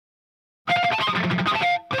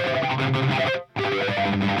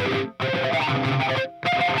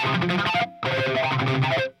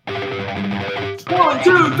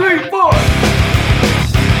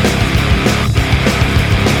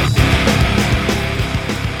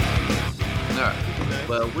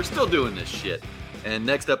Well, we're still doing this shit. And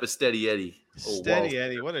next up is Steady Eddie. Steady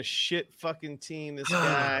Eddie, what a shit fucking team this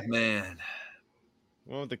guy. Man.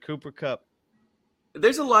 One with the Cooper Cup.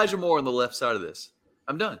 There's Elijah Moore on the left side of this.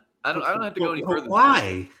 I'm done. I don't have to go any further.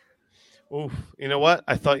 Why? Oof. You know what?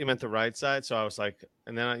 I thought you meant the right side, so I was like,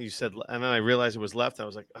 and then I realized it was left. I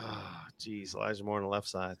was like, oh, geez, Elijah Moore on the left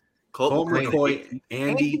side. Colt McCoy,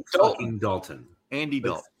 Andy fucking Dalton. Andy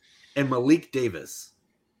Dalton. And Malik Davis.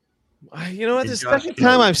 You know what? The And Josh second Kelly.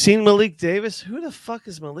 time I've seen Malik Davis, who the fuck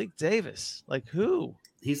is Malik Davis? Like who?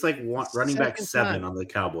 He's like running back Second 7 time. on the The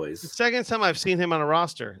Cowboys. second time I've seen him on a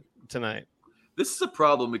roster tonight. This is a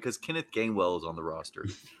problem because Kenneth Gainwell is on the roster.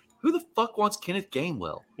 Who the fuck wants Kenneth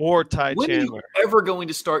Gainwell? Or Ty When Chandler. are you ever going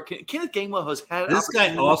to start? Kenneth Gainwell has had. This guy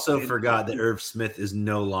opportunities also in- forgot that Irv Smith is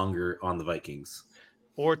no longer on the Vikings.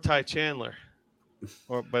 Or Ty Chandler.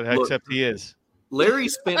 But Look, except he is. Larry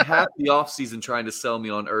spent half the offseason trying to sell me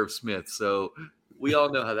on Irv Smith, so we all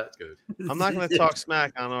know how that goes. I'm not going to talk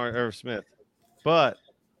smack on Irv Smith, but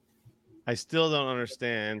I still don't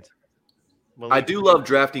understand. I do love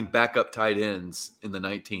drafting backup tight ends in the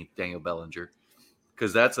 19th, Daniel Bellinger,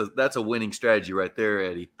 because that's a winning strategy right there,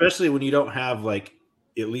 Eddie. Especially when you don't have like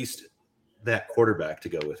at least that quarterback to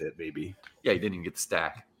go with it, maybe. Yeah, he didn't even get the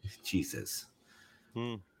stack. Jesus.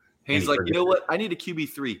 He's like, you know what? I need a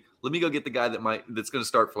QB3. Let me go get the guy that's going to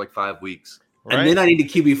start for like 5 weeks. Right? And then I need a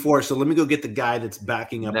QB4, so let me go get the guy that's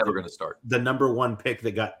backing up Never going to start. the number 1 pick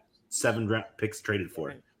that got 7 picks traded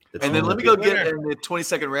for. That's And then the let me go pick. get in the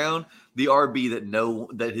 22nd round the RB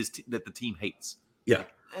that the team hates. Yeah.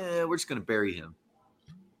 We're just going to bury him.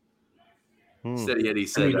 Hmm. Steady Eddie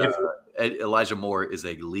said if- Elijah Moore is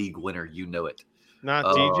a league winner. You know it. Not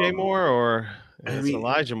DJ Moore or it's mean-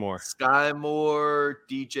 Elijah Moore. Sky Moore,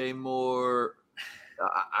 DJ Moore.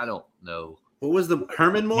 I don't know. What was the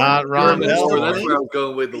Herman Moore? Not Ron Herman Bell, Moore. right? That's where I was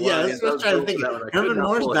going with the Yeah, line. that's what I was trying to think. That one. I could Herman not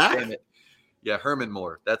Moore's pull it. back? Damn it. Yeah, Herman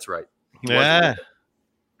Moore. That's right. He Yeah.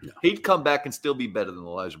 wasn't. He'd come back and still be better than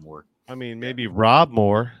Elijah Moore. I mean, maybe Rob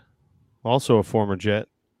Moore, also a former Jet.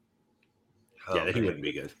 Yeah, he man. wouldn't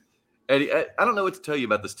be good. Eddie, I don't know what to tell you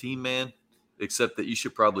about this team, man, except that you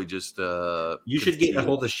should probably just You should get a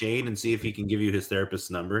hold of Shane and see if he can give you his therapist's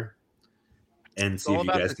number and see all if you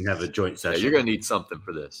about guys the- can have a joint Yeah, session. you're going to need something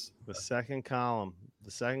for this. The second column.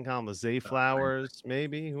 The second column is Zay Flowers,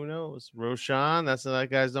 maybe. Who knows? Roshan, that's that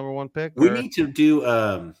guy's number 1 pick. We or- need to do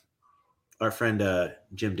our friend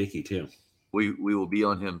Jim Dickey too. We will be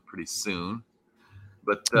on him pretty soon.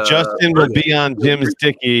 But Justin will be on Jim's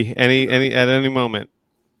Dickey at any moment.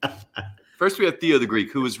 First, we have Theo the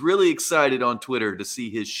Greek, who was really excited on Twitter to see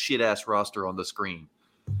his shit-ass roster on the screen.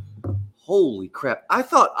 Holy crap. I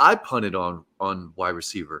thought I punted on wide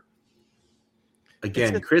receiver. Again,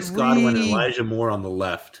 It's a Chris Godwin and 3. Elijah Moore on the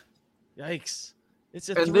left. Yikes. It's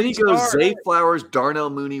a And then he goes 3-star. Zay Flowers, Darnell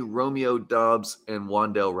Mooney, Romeo Dobbs, and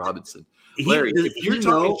Wandale Robinson. Larry, Does if you're he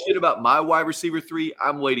talking know- shit about my wide receiver 3,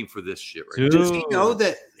 I'm waiting for this shit right Dude. now. Does he know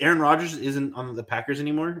that Aaron Rodgers isn't on the Packers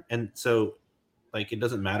anymore? And so, like, it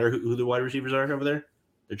doesn't matter who the wide receivers are over there?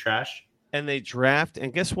 They're trash. And they draft,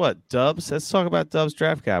 and guess what? Dubs. Let's talk about Dubs'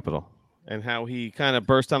 draft capital and how he kind of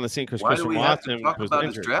burst on the scene because Why do Christian we have to Watson talk was about his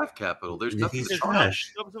injured. draft capital? There's He's nothing to talk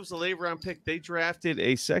trash. Dubs was a late round pick. They drafted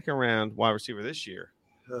a second round wide receiver this year,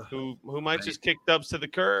 who might just kick Dubs to the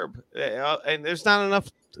curb. And there's not enough.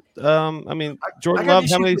 I mean, Jordan I got Love, how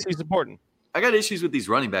issues many with- is important? I got issues with these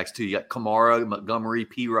running backs too. You got Kamara, Montgomery,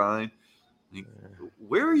 P. Ryan.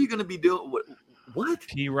 Where are you going to be doing what?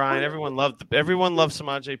 P. Ryan. Everyone loved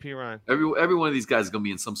Samaje P. Ryan. Every one of these guys is going to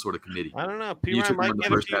be in some sort of committee. I don't know. P. You Ryan took him might in the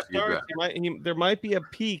get a first few half of your starts. draft. There might be a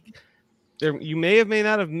peak. You may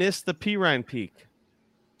not have missed the P. Ryan peak.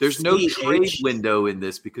 There's no CH. trade window in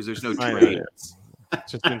this because there's no I know, trades.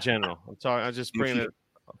 Just in general. I'm just bringing it.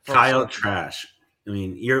 Kyle trash. I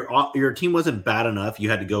mean, your team wasn't bad enough. You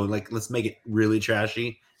had to go like, let's make it really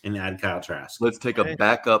trashy and add Kyle Trask. Let's take a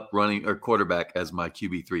backup running or quarterback as my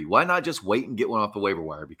QB3. Why not just wait and get one off the waiver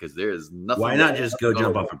wire? Because there is nothing. Why not just go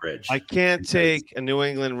jump off a bridge? I can't take a New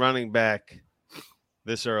England running back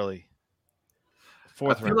this early.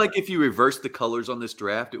 I feel like if you reverse the colors on this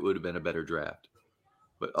draft, it would have been a better draft.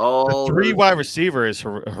 But all the 3 wide receiver is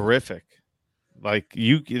horrific. Like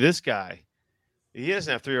this guy, he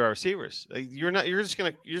doesn't have 3 wide receivers. Like you're just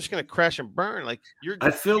gonna crash and burn. Like you're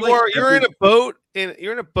in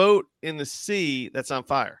a boat in the sea that's on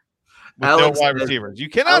fire with Alex no wide says- receivers. You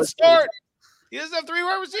cannot start. He doesn't have 3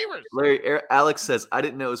 wide receivers. Alex says, I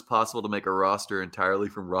didn't know it was possible to make a roster entirely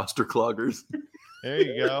from roster cloggers. There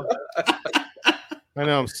you go. I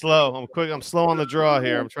know I'm slow. I'm quick. I'm slow on the draw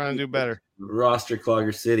here. I'm trying to do better. Roster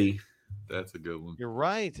Clogger City. That's a good one. You're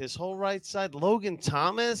right. His whole right side. Logan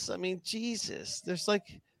Thomas. I mean, Jesus. There's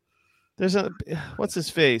a what's his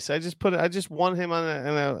face? I just won him on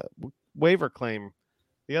a waiver claim.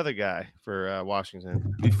 The other guy for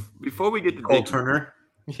Washington. Before we get to Cole Turner.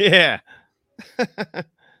 Yeah.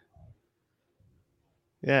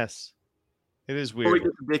 Yes. It is weird. Before we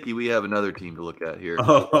get to Dickey, we have another team to look at here.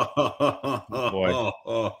 Boy.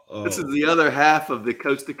 This is the other half of the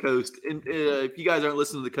Coast to Coast. And if you guys aren't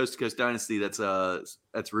listening to the Coast to Coast Dynasty, that's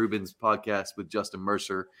Ruben's podcast with Justin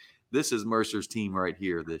Mercer. This is Mercer's team right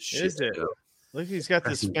here. This shit. Is it? Look, he's got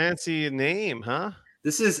this fancy name, huh?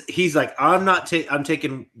 He's like, I'm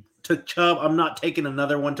taking Chubb. I'm not taking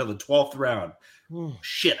another one till the 12th round.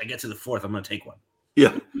 Shit, I get to the 4th. I'm going to take one.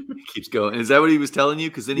 Yeah, he keeps going. Is that what he was telling you?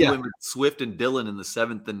 Because then he went with Swift and Dillon in the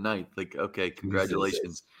 7th and 9th. Like, okay,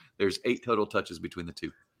 congratulations. There's 8 total touches between the two.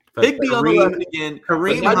 Bigby on the left again.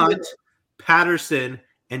 Kareem Hunt, Patterson,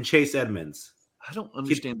 and Chase Edmonds. I don't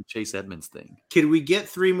understand the Chase Edmonds thing. Can we get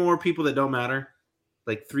 3 more people that don't matter?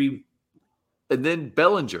 Like 3. And then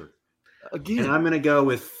Bellinger. Again. And I'm going to go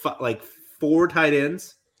with 4 tight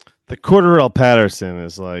ends. The Cordarrelle Patterson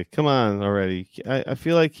is like, come on already. I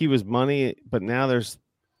feel like he was money, but now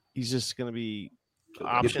he's just going to be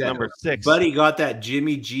option number 6. Buddy got that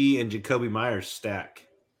Jimmy G and Jacoby Myers stack.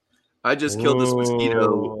 I just killed this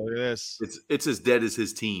mosquito. Yes. It's as dead as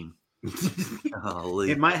his team.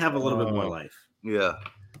 It might have a little bit more life. Yeah.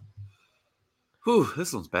 Whew,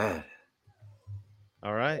 this one's bad.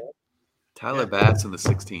 All right. Tyler Bass in the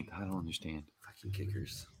 16th. I don't understand. Fucking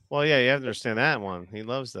kickers. Well, yeah, you have to understand that one. He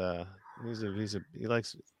loves he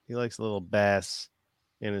likes a little bass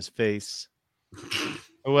in his face.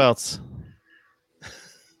 Who else?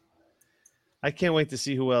 I can't wait to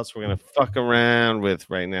see who else we're gonna fuck around with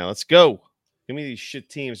right now. Let's go. Give me these shit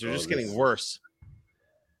teams. They're just getting worse.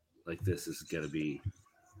 Like this is gonna be.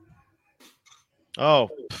 Oh,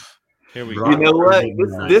 here we go. You know what?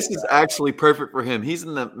 This is actually perfect for him. He's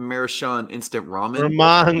in the Maruchan Instant Ramen.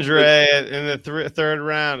 Ramondre in the 3rd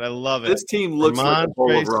round. I love it. This team looks like a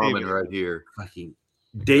bowl of ramen right here. Fucking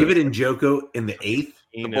David and Njoku in the 8th.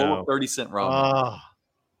 A bowl of 30-cent ramen.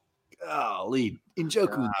 Golly.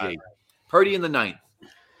 Njoku in 8th. Purdy in the 9th.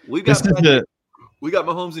 We got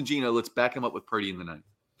Mahomes and Geno. Let's back him up with Purdy in the 9th.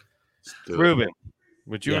 Ruben,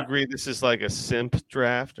 would you agree this is like a simp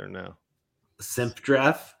draft or no? Simp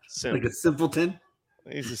draft? Simp. Like a simpleton?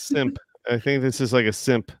 He's a simp. I think this is like a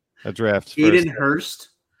draft. Aiden Hurst.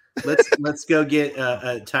 Let's go get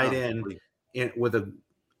a tight end with a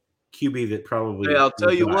QB that probably. Hey, I'll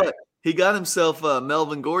tell you what. He got himself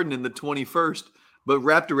Melvin Gordon in the 21st, but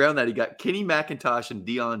wrapped around that, he got Kenny McIntosh and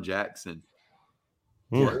Deion Jackson.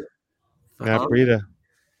 Matt Breida.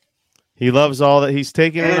 He loves all that. He's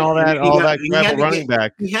taking in all that gravel running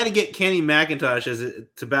back. He had to get Kenny McIntosh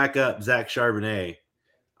to back up Zach Charbonnet.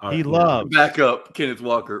 He loves back up Kenneth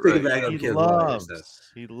Walker. Right?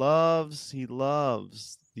 He loves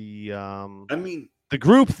the I mean, the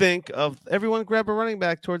group think of everyone grab a running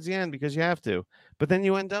back towards the end because you have to, but then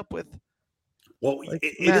you end up with. Well,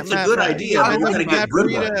 it's a good idea. I'm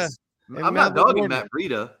not dogging Matt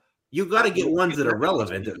Breida. You got to get ones that are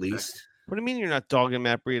relevant at least. What do you mean you're not dogging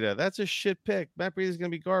Matt Breida? That's a shit pick. Matt Breida is going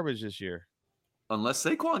to be garbage this year, unless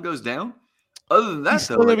Saquon goes down. Other than that, he's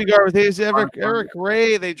still going to be garbage. There's Eric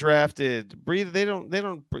Ray they drafted. Breida, they don't.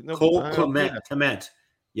 Cole Kmet.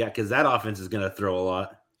 Yeah, because that offense is going to throw a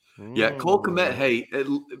lot. Yeah, Cole Kmet. Hey,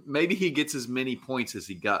 maybe he gets as many points as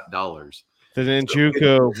he got dollars. The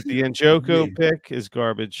Njoku pick is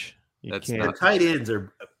garbage. The tight ends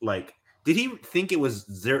are like. Did he think it was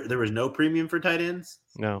there was no premium for tight ends?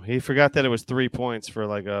 No, he forgot that it was 3 points for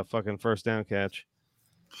like a fucking first down catch.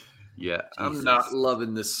 Yeah, I'm not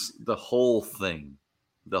loving the whole thing.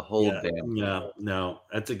 The whole damn thing. No.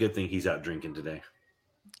 That's a good thing he's out drinking today.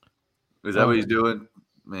 Is that what he's doing?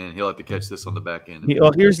 Man, he'll have to catch this on the back end.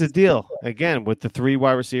 Here's the deal. Again, with the 3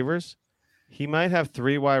 wide receivers, he might have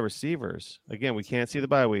 3 wide receivers. Again, we can't see the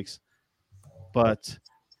bye weeks. But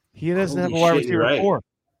he doesn't have a wide receiver 4.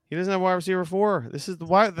 He doesn't have wide receiver 4. This is the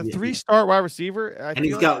 3-star wide receiver. And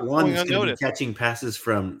he's got one that's going to be catching passes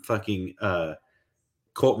from fucking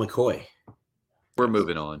Colt McCoy. We're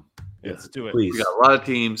moving on. Yeah, let's do it. Please. We got a lot of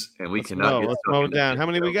teams, and we cannot. Let's mow it down. How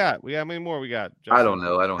many we got? How many more we got? Justin? I don't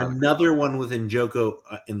know. I don't have another one with Njoku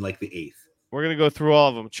in like the 8th. We're gonna go through all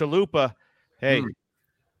of them. Chalupa, hey.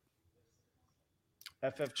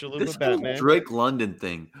 FF Chalupa, this Batman. Drake London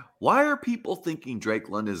thing. Why are people thinking Drake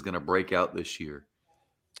London is going to break out this year?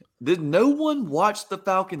 Did no one watch the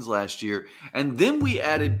Falcons last year? And then we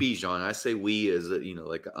added Bijan. I say we as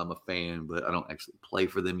like I'm a fan, but I don't actually play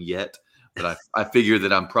for them yet. But I figure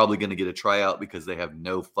that I'm probably going to get a tryout because they have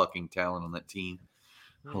no fucking talent on that team.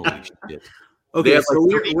 Holy shit. Okay, so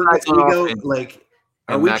we go like,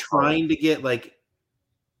 are we trying to get like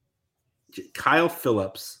Kyle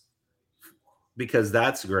Phillips? Because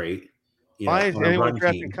that's great. Why is anyone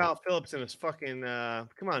drafting Kyle Phillips in his fucking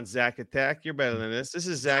come on, Zach Attack? You're better than this. This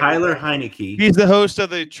is Zach Tyler Attack. Heineke. He's the host of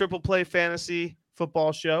the Triple Play Fantasy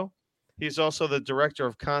Football Show. He's also the director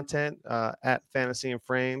of content at Fantasy and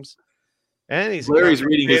Frames. And he's Larry's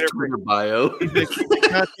reading his Twitter bio. He's a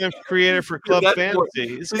content creator for Club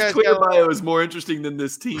Fantasy. His Twitter bio is more interesting than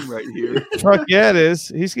this team right here. Fuck yeah, it is.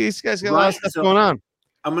 He's got a lot of stuff going on.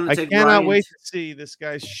 I cannot wait to see this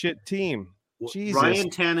guy's shit team. Jesus. Ryan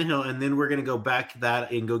Tannehill, and then we're gonna go back to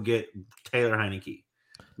that and go get Taylor Heineke.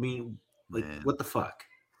 I mean, like, what the fuck?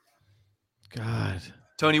 God,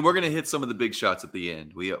 Tony, we're gonna hit some of the big shots at the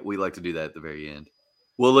end. We like to do that at the very end.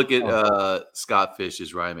 We'll look at Scott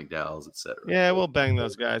Fish's, Ryan McDowell's, etc. Yeah, we'll bang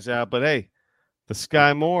those guys out. But hey, the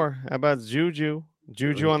Sky Moore. How about Juju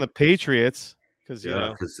on the Patriots? Because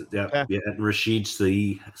and Rashid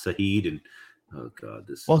Saeed and oh god,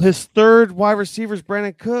 this. Well, his third wide receiver is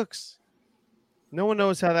Brandon Cooks. No one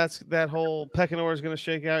knows how that whole pecking order is going to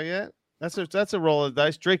shake out yet. That's a roll of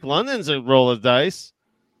dice. Drake London's a roll of dice.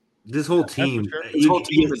 This whole team, this whole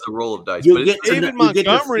team is a roll of dice. You get to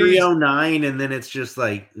 309, and then it's just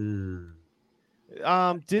like. Didn't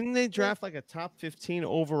they draft like a top 15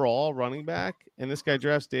 overall running back, and this guy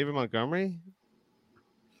drafts David Montgomery?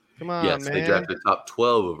 Come on, man. Yes, they drafted a top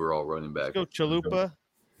 12 overall running back. Let's go Chalupa.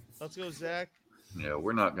 Let's go Zach. Yeah,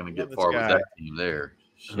 we're not going to get far with that team there.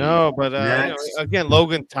 No, but again,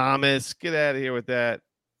 Logan Thomas, get out of here with that.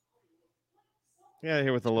 Get out of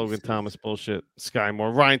here with the Logan Thomas bullshit. Sky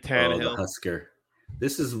Moore, Ryan Tannehill, the Husker.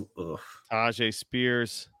 This is Tajay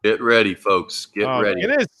Spears. Get ready, folks. Get ready.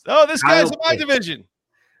 It is. Oh, this guy's in my division.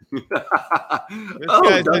 You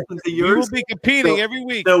will be competing every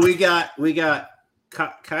week. So we got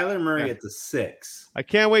Kyler Murray at the 6. I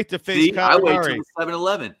can't wait to face Kyler Murray. I wait till the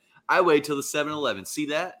 7-11. I wait till the 7-11. See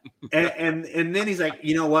that? and then he's like,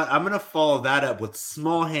 you know what? I'm going to follow that up with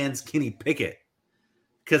small hands Kenny Pickett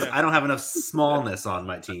because I don't have enough smallness on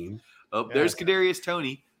my team. Oh, there's Kadarius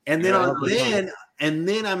Toney. And then I'm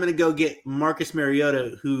going to go get Marcus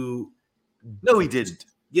Mariota, who no, he didn't.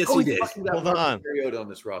 Yes, he did. Hold on. Mariota on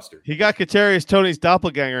this roster. He got Kadarius Toney's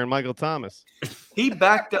doppelganger and Michael Thomas. He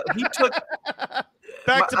backed up. He took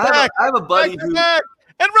back to back. I have a buddy who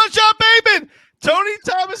and Rashad Bateman. Tony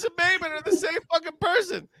Thomas and Bateman are the same fucking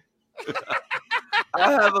person.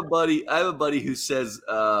 I have a buddy who says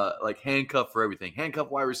like handcuff for everything. Handcuff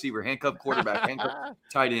wide receiver, handcuff quarterback, handcuff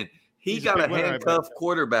tight end. He's got a handcuff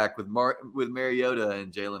quarterback with Mariota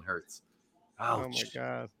and Jalen Hurts. Oh my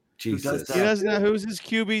god. Jesus. He doesn't know who's his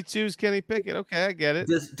QB2 is Kenny Pickett. Okay, I get it.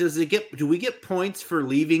 Do we get points for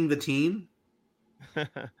leaving the team?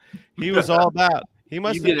 He was all about. He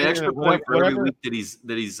must get an extra point for every week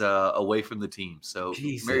that he's away from the team. So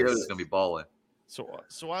Mariota's gonna be balling.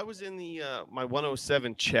 So I was in the my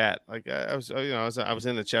 107 chat. Like I was in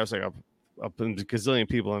the chat. I was like up in a gazillion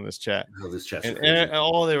people in this chat. Oh, this chat. And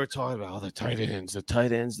all they were talking about, the tight ends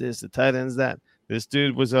this, the tight ends that. This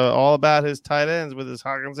dude was all about his tight ends with his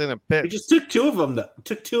Hawkinson and Pitts. He just took two of them,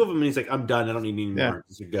 and he's like, I'm done. I don't need any more.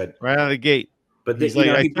 These are good. Right out of the gate. But he's like,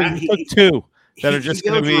 I took two that are just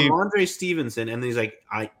going to be Ramondre Stevenson, and he's like,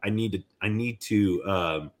 I need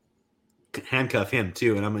to handcuff him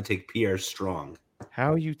too, and I'm going to take Pierre Strong.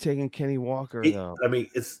 How are you taking Kenny Walker though? I mean,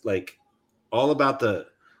 it's like all about the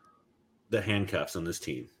handcuffs on this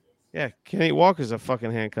team. Yeah, Kenny Walker's a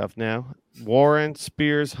fucking handcuff now. Warren,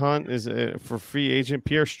 Spears, Hunt is for free agent.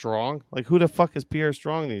 Pierre Strong, like who the fuck is Pierre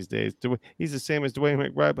Strong these days? He's the same as Dwayne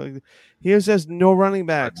McBride, but he has no running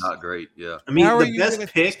backs. That's not great. Yeah, I mean the best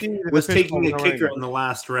pick was taking a kicker in the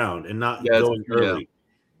last round and not going early.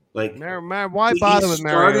 Like, why bother with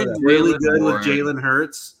Mariota? Started really good with Jalen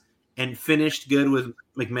Hurts and finished good with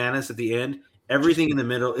McManus at the end. Everything in the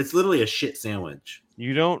middle, it's literally a shit sandwich.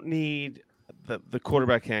 You don't need the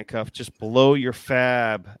quarterback handcuff. Just blow your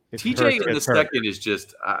fab. TJ in the second is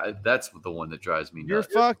just that's the one that drives me nuts. You're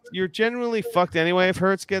fucked. You're generally fucked anyway if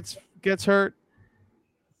Hurts gets hurt.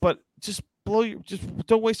 But just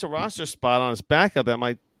don't waste a roster spot on his backup that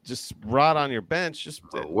might just rot on your bench.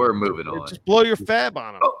 We're moving on. Just blow your fab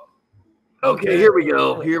on him. Oh. Okay, here we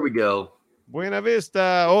go. Buena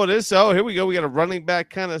Vista. Here we go. We got a running back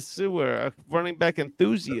connoisseur, a running back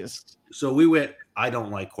enthusiast. So we went, I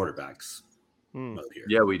don't like quarterbacks.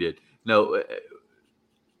 Yeah, we did. No,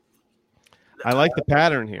 I like the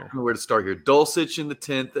pattern here. Where to start here? Dulcich in the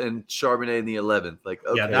 10th and Charbonnet in the 11th. Like,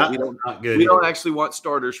 okay, not good. We don't actually want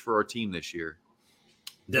starters for our team this year.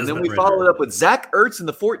 And then we followed up with Zach Ertz in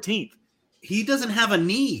the 14th. He doesn't have a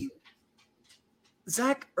knee.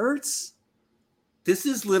 Zach Ertz. This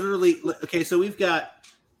is literally okay. So we've got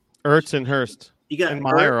Ertz and Hurst. You got and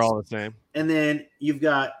Meyer are all the same. And then you've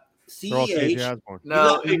got CEH.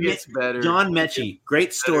 No, it gets better. John Mechie.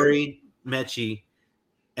 Great story, Mechie.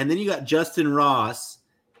 And then you got Justin Ross.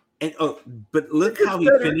 And but look how he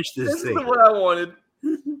finished this thing. This is what I wanted.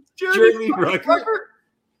 Jeremy Rucker.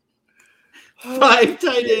 5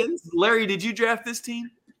 tight ends. Larry, did you draft this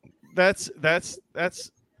team? That's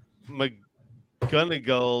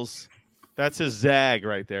McGonagall's. That's a zag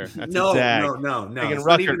right there. That's a zag. No. It's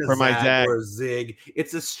not even for my zag or a zig.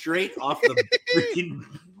 It's a straight off the freaking.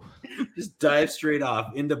 Just dive straight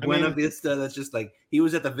off into Buena Vista. That's just like he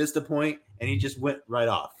was at the Vista Point and he just went right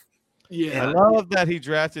off. Yeah, I love that he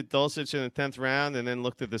drafted Dulcich in the 10th round and then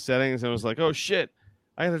looked at the settings and was like, "Oh shit,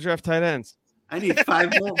 I got to draft tight ends. I need 4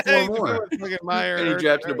 more." Look at Meyer. And he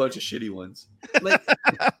drafted a bunch of shitty ones.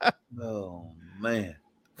 Oh man.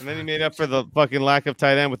 And then he made up for the fucking lack of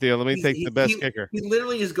tight end with the let me take the best kicker. He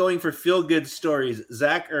literally is going for feel-good stories.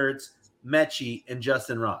 Zach Ertz, Mechie, and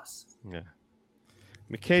Justin Ross. Yeah.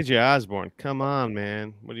 KJ Osborne, come on,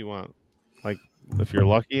 man. What do you want? Like, if you're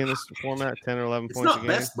lucky in this format, 10 or 11 points a game. It's not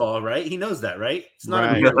best ball, right? He knows that, right? It's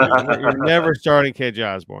not. Right. You're never starting KJ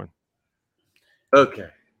Osborne. Okay.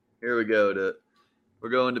 Here we go. We're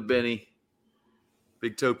going to Benny.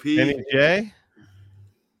 Big Toe P. Benny J.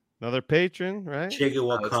 Another patron, right? Chega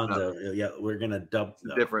Wakanda. Yeah, we're going to dump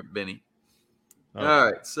them. Different Benny. Oh.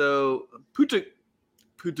 All right. So, Cooper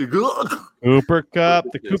Cup.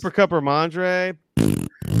 The Cooper Cup Ramondre.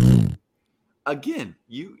 Again,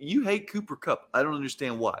 you hate Cooper Cup. I don't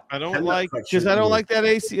understand why. I don't like that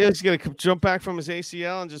ACL. He's going to jump back from his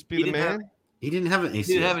ACL and just be the man. He didn't have an ACL. He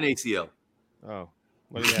didn't have an ACL. Oh,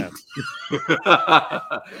 what do you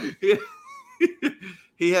have?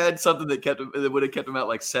 He had something that would have kept him out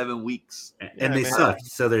like 7 weeks, and they sucked.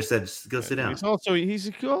 So they said, "Just go sit down." He's also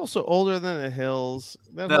older than the Hills.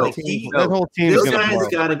 That whole team is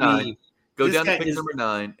going to be go down to pick number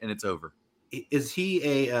 9, and it's over. Is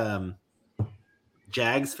he a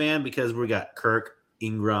Jags fan? Because we got Kirk,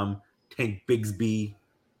 Ingram, Tank Bigsby. I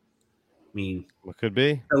mean, what could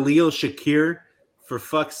be Khalil Shakir? For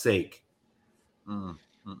fuck's sake. Nope.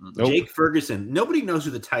 Jake Ferguson. Nobody knows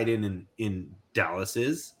who the tight end in Dallas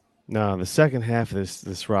is. No, the second half of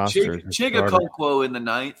this roster. Chig Okonkwo in the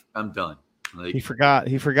 9th. I'm done. He forgot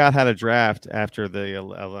how to draft after the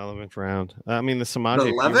 11th round. I mean the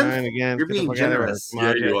Samaje Perine again. You're being generous.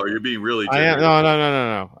 Yeah, you are. You're being really generous.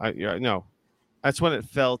 No. That's when it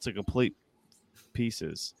fell to complete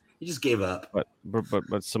pieces. He just gave up. But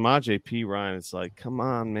Samaje Perine, it's like, come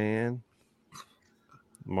on, man.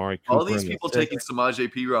 Amari Cooper. All these people taking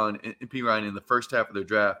Samaje Perine in the first half of their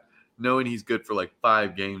draft, knowing he's good for like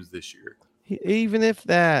 5 games this year. Even if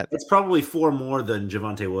that, it's probably 4 more than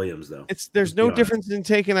Javonte Williams, though. There's no difference in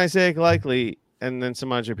taking Isaiah Likely and then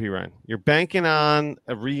Samaje Perine. You're banking on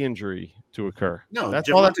a re-injury to occur. No, that's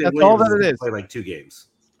all that it is. Play like 2 games.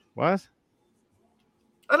 What?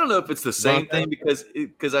 I don't know if it's the same thing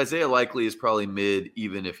because Isaiah Likely is probably mid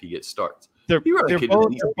even if he gets starts. They're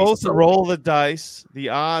both a roll of the dice. The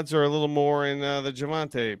odds are a little more in the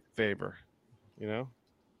Javonte favor, to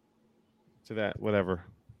that, whatever.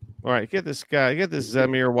 All right, get this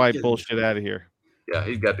Zamir White bullshit out of here. Yeah,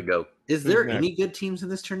 he's got to go. Is there any good teams in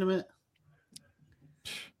this tournament?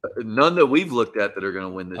 None that we've looked at that are going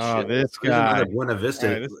to win this shit. This guy. Buena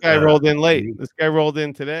Vista. This guy rolled in late. This guy rolled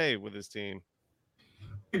in today with his team.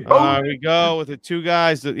 We go with the 2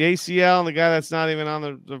 guys, the ACL and the guy that's not even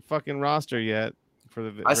on the fucking roster yet.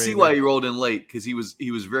 I see why he rolled in late because he was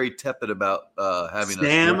very tepid about having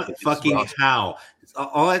Sam fucking Howell.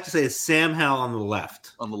 All I have to say is Sam Howell on the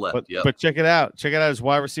left. On the left, yeah. But check it out. Check it out as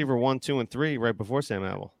wide receiver 1, 2, and 3 right before Sam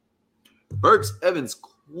Howell. Burks, Evans,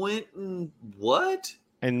 Quentin, what?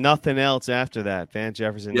 And nothing else after that. Van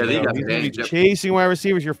Jefferson. Yeah, he's going to be chasing wide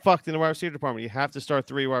receivers. You're fucked in the wide receiver department. You have to start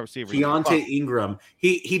 3 wide receivers. Keontae Ingram.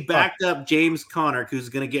 He backed up James Conner, who's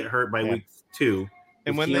going to get hurt by week 2.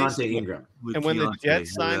 And when Ingram. And when the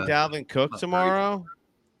Jets sign Dalvin Cook tomorrow,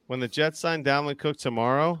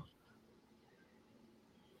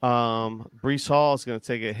 Breece Hall is going to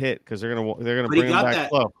take a hit because they're going to bring him back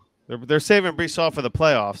slow. They're saving Breece Hall for the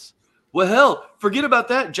playoffs. Well, hell, forget about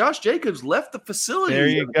that. Josh Jacobs left the facility. There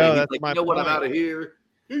you go. That's like, my point. What? I'm out of here.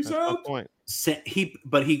 He's out. Point.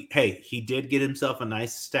 He did get himself a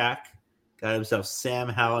nice stack. Got himself Sam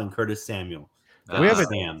Howell and Curtis Samuel. We have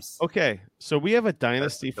so we have a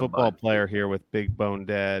dynasty football player here with Big Bone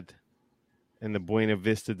Dad in the Buena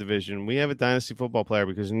Vista division. We have a dynasty football player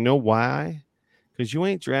because you know why? because you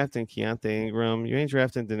ain't drafting Keontae Ingram, you ain't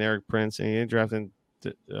drafting Deneric Prince, and you ain't drafting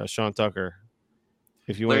Sean Tucker.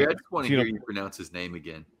 If you Larry, ain't, I just want to hear you pronounce his name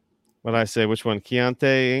again. What I say? Which one?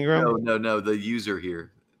 Keontae Ingram? No. The user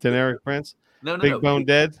here. Deneric Prince? No. Big Bone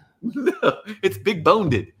Dead? No, it's Big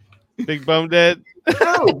Boned. Big Bone Dead?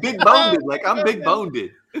 No, Big Boned. Like I'm Big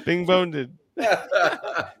Boned. Big Boned.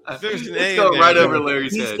 There's an A going right over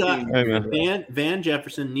Larry's head. Van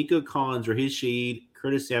Jefferson, Nico Collins, Raheem Shaheed,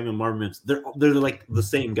 Curtis Samuel, Marvin Mims. They're like the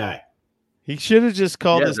same guy. He should have just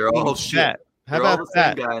called his team all Fat. How about all the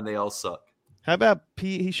same guy and they all suck? How about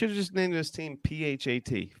He should have just named his team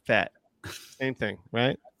PHAT. Fat. Same thing,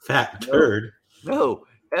 right? Fat turd. No,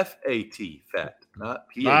 FAT. Fat, not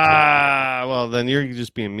PHAT. Well then you're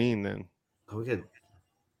just being mean then. Oh, good.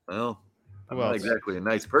 Well, I'm not exactly a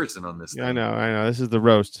nice person on this thing. I know. This is the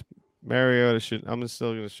roast. Mariota should. I'm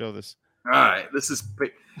still going to show this. All right, this is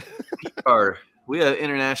PR. We have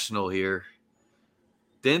international here.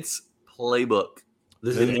 Dense playbook.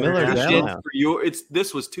 This is international for your.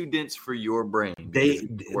 This was too dense for your brain. This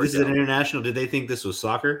is an international. Did they think this was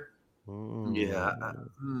soccer? Yeah.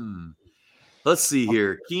 Let's see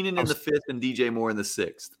here. Keenan in the 5th and DJ Moore in the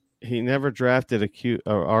 6th. He never drafted a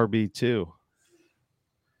RB2.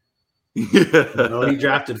 No, he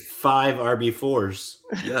drafted 5 RB4s.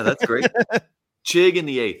 Yeah, that's great. Chig in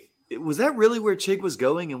the 8th. Was that really where Chig was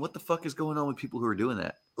going? And what the fuck is going on with people who are doing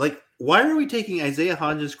that? Like, why are we taking Isaiah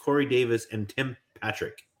Hodgins, Corey Davis, and Tim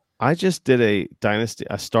Patrick? I just did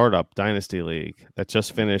a startup dynasty league that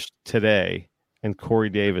just finished today, and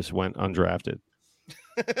Corey Davis went undrafted.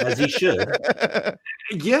 As he should.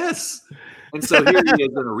 Yes. And so here he is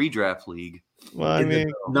in a redraft league. Well, I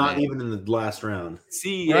mean, even in the last round.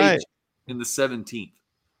 CEH in the 17th.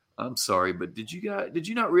 I'm sorry, but did you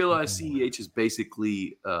not realize CEH is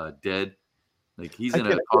basically dead? Like he's in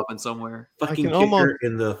a coffin somewhere. Fucking kicker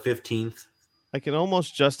in the 15th. I can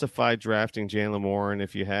almost justify drafting Jalen Warren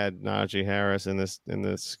if you had Najee Harris in this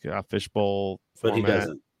fishbowl format. But he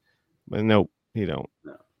doesn't. But nope, he don't.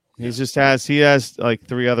 No. He has like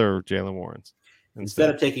 3 other Jalen Warrens.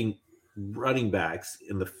 Instead of taking running backs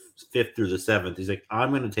in the 5th through the 7th, he's like,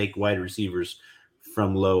 I'm going to take wide receivers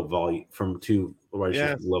from low volume, from 2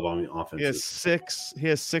 low volume offenses. He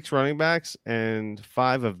has 6 running backs, and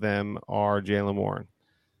 5 of them are Jalen Warren.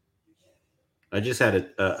 I just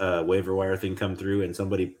had a waiver wire thing come through, and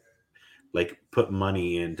somebody like put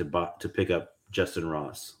money in to pick up Justin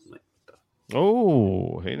Ross. Like,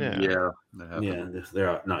 oh, hey now. Yeah,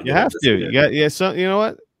 they're not. You have to. So you know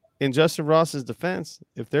what? In Justin Ross's defense,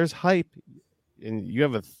 if there's hype and you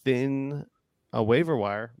have a thin waiver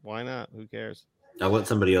wire, why not? Who cares? I'll let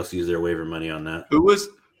somebody else use their waiver money on that. Who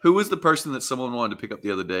was the person that someone wanted to pick up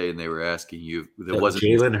the other day, and they were asking you? That wasn't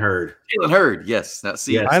Jalen Hurd. Jalen Hurd, yes. Now,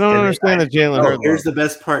 see, yes. I don't understand the Jalen Hurd. Here's the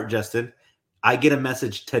best part, Justin. I get a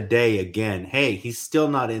message today again. Hey, he's still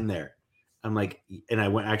not in there. I'm like, and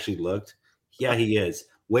I actually looked. Yeah, he is.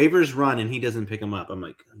 Waivers run, and he doesn't pick him up. I'm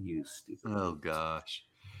like, you stupid. Oh gosh.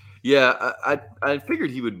 Yeah, I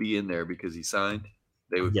figured he would be in there because he signed.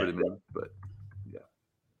 They would put him in, but yeah.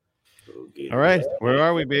 All right, where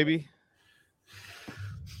are we, baby?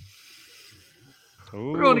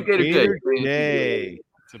 Ooh, we're going to get a day.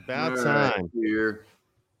 It's about time. Here.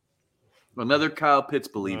 Another Kyle Pitts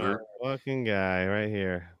believer. Fucking guy right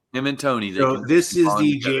here. Him and Tony. So this is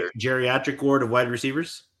the geriatric ward of wide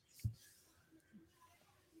receivers.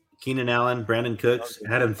 Keenan Allen, Brandon Cooks,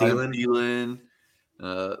 Adam Thielen.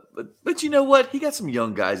 But you know what? He got some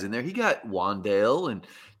young guys in there. He got Wandale and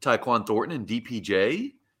Tyquan Thornton and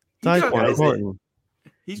DPJ.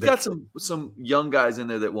 He's got some young guys in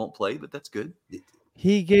there that won't play, but that's good.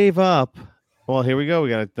 He gave up. Well, here we go. We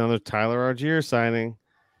got another Tyler Algier signing,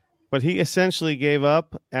 but he essentially gave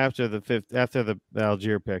up after the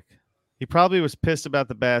Algier pick. He probably was pissed about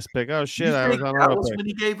the Bass pick. Oh shit! I was on that was when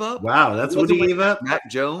he gave up. Wow, that's when he gave up. Mac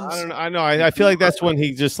Jones. I know. I feel like that's when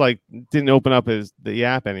he just like didn't open up the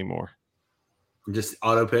app anymore. Just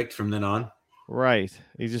auto picked from then on. Right.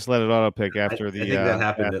 He just let it auto pick after I think that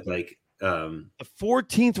happened at like the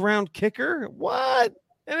 14th round kicker. What?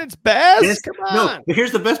 And it's Bass? Come on. No, but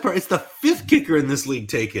here's the best part. It's the 5th kicker in this league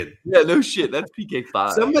taken. Yeah, no shit. That's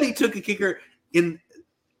PK5. Somebody took a kicker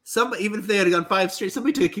even if they had gone 5 straight,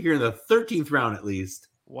 somebody took a kicker in the 13th round at least.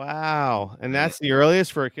 Wow. And that's the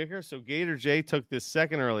earliest for a kicker? So Gator J took the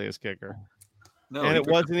 2nd earliest kicker. No, and it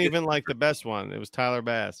wasn't even like the best one. It was Tyler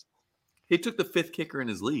Bass. He took the 5th kicker in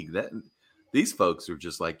his league. These folks are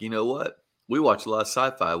just like, you know what? We watch a lot of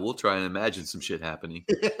sci-fi. We'll try and imagine some shit happening.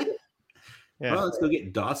 Yeah. Well, let's go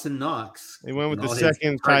get Dawson Knox. He went with the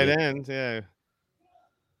 2nd tight end. Yeah.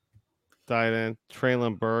 Tight end.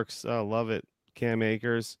 Traylon Burks. Oh, love it. Cam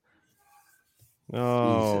Akers.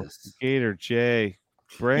 Oh, Jesus. Gator J.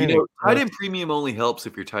 Brandon, tight end premium only helps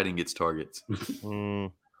if your tight end gets targets.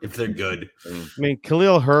 If they're good. I mean,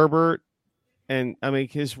 Khalil Herbert, and I mean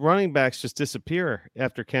his running backs just disappear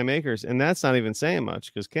after Cam Akers, and that's not even saying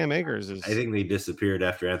much because Cam Akers is. I think they disappeared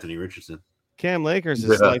after Anthony Richardson. Cam Akers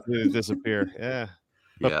is likely to disappear. Yeah.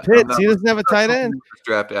 But Pitts, he doesn't have a tight end.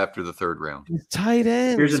 Draft after the 3rd round. Tight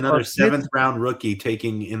end. Here's another 7th round rookie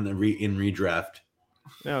taking in redraft.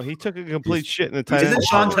 No, he took a complete shit in the tight end.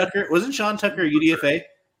 Wasn't Sean Tucker a UDFA?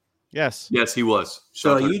 Yes. Yes, he was.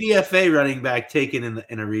 So a UDFA running back taken in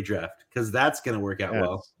a redraft because that's going to work out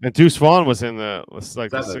well. And Deuce Vaughn was in the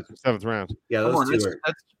 6th or 7th round. Yeah,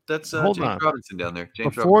 that's Hold James on. Robinson down there.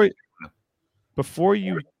 Before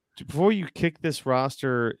you kick this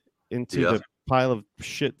roster into the pile of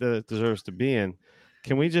shit that it deserves to be in,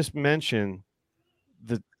 can we just mention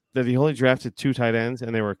that he only drafted 2 tight ends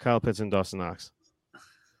and they were Kyle Pitts and Dawson Knox?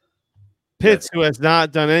 Pitts, who has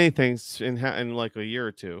not done anything in like a year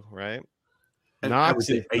or two, right? I would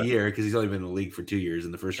say a year because he's only been in the league for 2 years.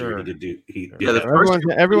 In the first year, he did do. That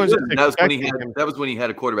was when he had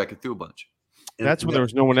a quarterback who threw a bunch. That's when there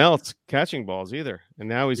was no one else catching balls either, and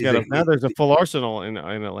now now there's a full arsenal in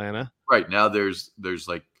Atlanta. Right now, there's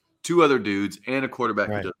like 2 other dudes and a quarterback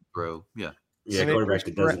who doesn't throw. Yeah, quarterback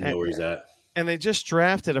that doesn't know where he's at. And they just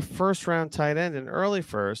drafted a 1st round tight end, an early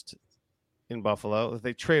first in Buffalo that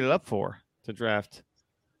they traded up for to draft.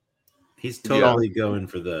 He's totally going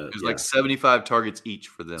for there's like 75 targets each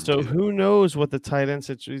for them. So who knows what the tight end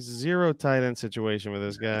situation? 0 tight end situation with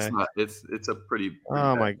this guy. It's a pretty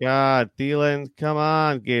oh my God, Thielen, come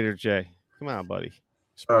on, Gator J, come on, buddy.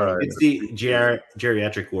 It's the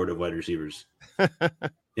geriatric ward of wide receivers.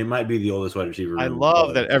 It might be the oldest wide receiver. I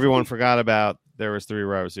love that everyone forgot about there was 3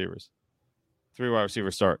 wide receivers. 3 wide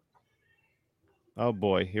receivers start. Oh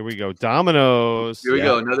boy, here we go. Dominoes. Here we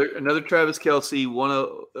go. Another Travis Kelce, one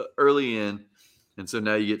early in, and so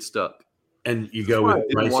now you get stuck. And you go with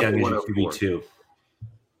Bryce Young as your QB2.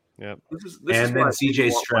 Yep. And then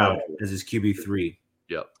CJ Stroud as his QB3.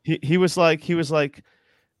 Yep. He was like,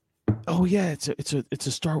 oh yeah, it's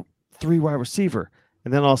a start 3 wide receiver,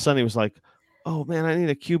 and then all of a sudden he was like, oh man, I need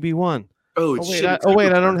a QB1. Oh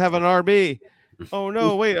wait, I don't have an RB. Oh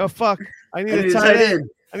no, wait, oh fuck, I need a tight end.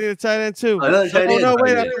 I need a tight end too. I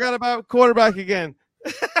forgot about quarterback again.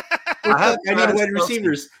 I need wide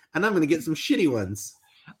receivers, and I'm going to get some shitty ones.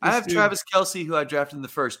 I have Travis Kelce, who I drafted in the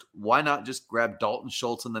 1st. Why not just grab Dalton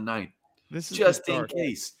Schultz in the 9th? This is just in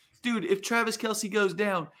case. Dude, if Travis Kelce goes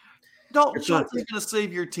down, Dalton Schultz is going to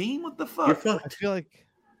save your team. What the fuck? I feel like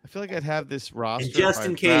I'd have this roster. And just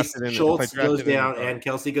in case Schultz goes down and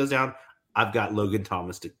Kelce goes down, I've got Logan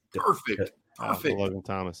Thomas to perfect. Logan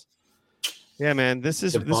Thomas. Yeah, man, this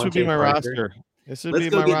would be my roster. Let's go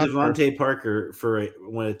get Devontae Parker for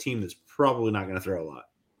a team that's probably not going to throw a lot.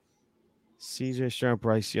 CJ Stroud,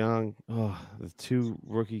 Bryce Young, the 2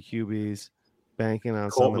 rookie QBs, banking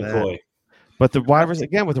on Colt some McCoy. of that. But the wide with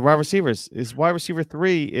the wide receivers, is wide receiver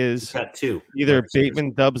 3 is he's got 2. Either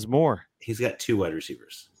Bateman, Dubs, Moore. He's got 2 wide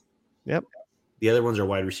receivers. Yep. The other ones are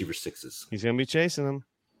wide receiver 6s. He's going to be chasing them.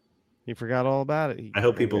 He forgot all about it. I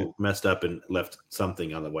hope people messed up and left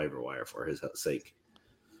something on the waiver wire for his sake.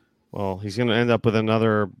 Well, he's going to end up with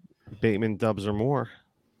another Bateman, Dubs, or more,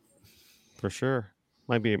 for sure.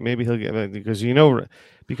 Maybe he'll get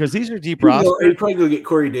because these are deep rosters. He'd probably go get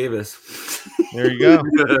Corey Davis. There you go.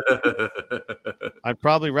 I'd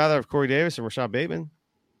probably rather have Corey Davis and Rashad Bateman.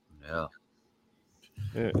 Yeah.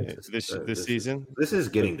 This season. This is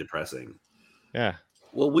getting depressing. Yeah.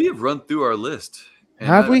 Well, we have run through our list.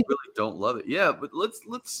 Have we? I really don't love it. Yeah, but let's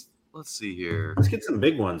see here. Let's get some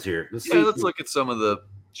big ones here. Let's look at some of the.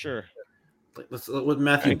 Sure. Let's with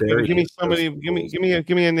Matthew Berry. Give me somebody. Give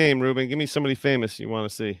me a name, Ruben. Give me somebody famous you want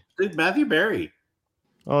to see. Dude, Matthew Berry.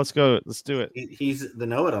 Oh, let's go. Let's do it. He's the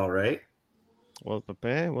know-it-all, right? Well,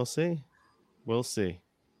 we'll see. We'll see.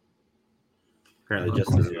 Apparently,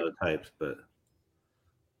 just doesn't know the types, but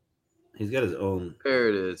he's got his own. There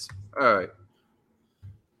it is. All right.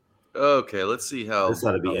 Okay, let's see how this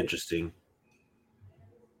ought to be interesting.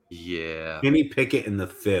 Yeah. Kenny Pickett in the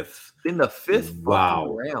 5th. In the 5th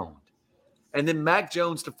round. And then Mac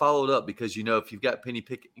Jones to follow it up because if you've got Kenny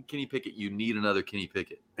Pickett, you need another Kenny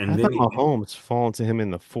Pickett. And then Mahomes falling to him in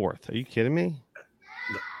the 4th. Are you kidding me?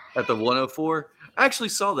 At the 104? I actually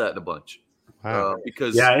saw that in a bunch. Wow.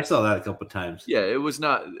 Because I saw that a couple of times. Yeah, it was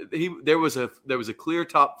not there was a clear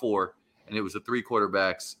top 4, and it was the 3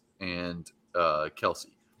 quarterbacks and Kelce.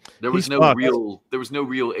 There was no real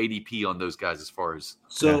ADP on those guys as far as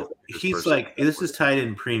he's like, this is tied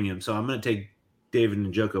in premium, so I'm going to take David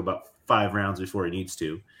Njoku about 5 rounds before he needs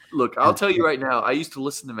to. Look, I'll tell you right now, I used to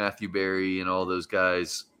listen to Matthew Berry and all those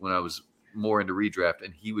guys when I was more into redraft,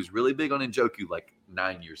 and he was really big on Njoku like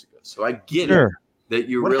 9 years ago. So I get it that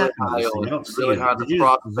you're really high on the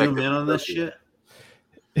prospect. Zoom in on this shit.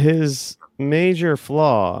 His major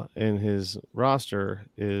flaw in his roster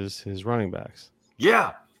is his running backs.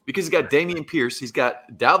 Yeah, because he's got Dameon Pierce, he's got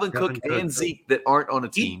Dalvin Cook and Zeke that aren't on a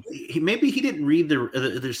team. Maybe he didn't read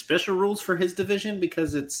the special rules for his division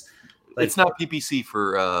because it's not PPC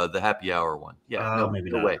for the happy hour one. Yeah,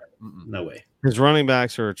 no way. No way. His running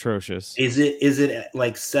backs are atrocious. Is it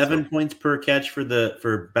like 7 points per catch for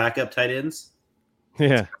backup tight ends?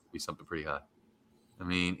 Yeah, be something pretty high. I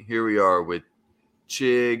mean, here we are with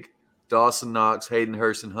Chig, Dawson Knox, Hayden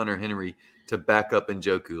Hurst, and Hunter Henry to back up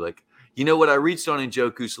Njoku. Like, you know what? I reached on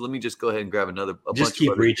Njoku, so let me just go ahead and grab Just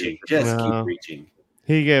keep reaching. Keep reaching.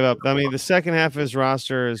 He gave up. I mean, the second half of his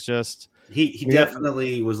roster is just. He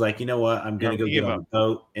definitely was like, you know what? I'm going to go get on the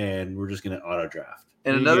boat, and we're just going to auto draft.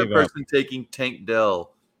 And another person taking Tank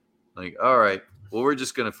Dell. Like, all right, well, we're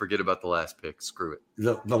just going to forget about the last pick. Screw it.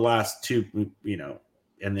 The last two,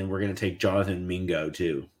 and then we're going to take Jonathan Mingo,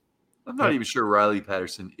 too. I'm not even sure Riley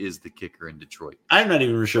Patterson is the kicker in Detroit. I'm not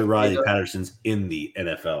even sure Riley Patterson's in the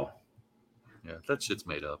NFL. Yeah, that shit's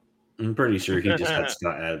made up. I'm pretty sure he just got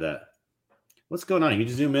Scott out of that. What's going on? You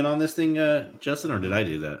just zoom in on this thing, Justin, or did I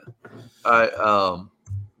do that?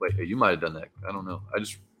 Wait, you might have done that. I don't know.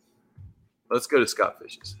 Let's go to Scott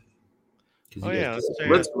Fish's. Oh yeah,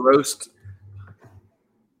 let's roast.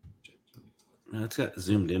 No, it's got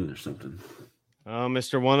zoomed in or something. Oh,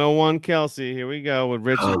 Mr. 101 Kelsey, here we go with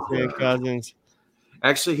Richardson Cousins.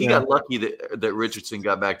 Actually, he got lucky that Richardson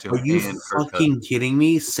got back to him. Are you fucking kidding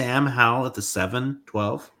me? Sam Howell at the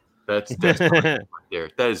 7-12? That's desperation right there.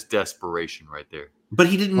 That is desperation right there. But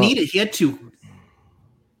he didn't need it. He had to.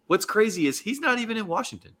 What's crazy is he's not even in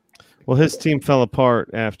Washington. Well, his team fell apart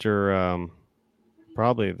after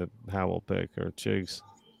probably the Howell pick or Chiggs.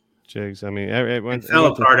 I mean, it fell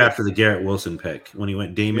apart after the Garrett Wilson pick when he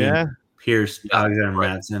went Dameon Pierce, Alexander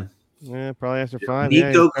Madsen. Yeah, probably after 5.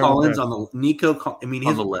 Nico Collins on the I mean,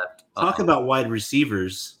 on the left. Talk about wide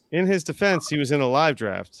receivers. In his defense, he was in a live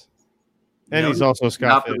draft. And he's also Scott.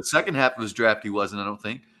 Not for the second half of his draft, he wasn't, I don't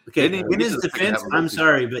think. Okay, in his defense, I'm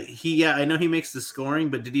sorry, but I know he makes the scoring,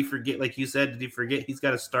 but did he forget, like you said, he's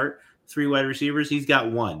got to start 3 wide receivers? He's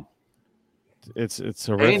got 1. It's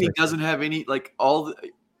horrific. And he doesn't have any, like, all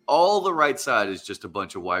the right side is just a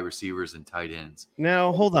bunch of wide receivers and tight ends.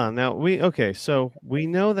 Now, hold on. Now, so we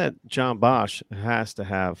know that John Bosch has to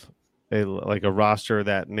have a roster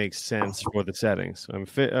that makes sense for the settings.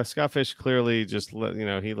 Scott Fish clearly just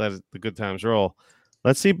he let the good times roll.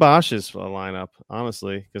 Let's see Bosch's lineup,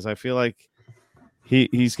 honestly, because I feel like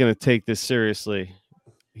he's going to take this seriously.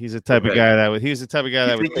 He's the type of guy that would. He's the type of guy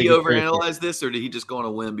that would. Think he overanalyzed this, or did he just go on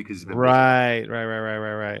a whim because he's been right?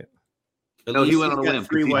 No, he went on a whim.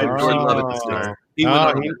 He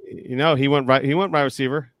went right. He went wide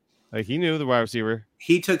receiver. Like he knew the wide receiver.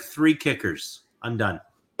 He took 3 kickers. I'm done.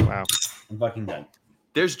 Wow, I'm fucking done.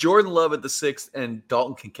 There's Jordan Love at the 6th and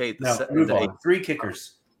Dalton Kincaid at the 7th. 3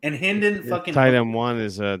 kickers. And Hendon fucking tight end 1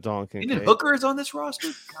 is Dalton Kincaid. Hendon Hooker is on this roster.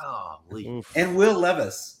 Golly. And Will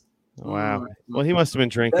Levis. Wow. Well, he must have been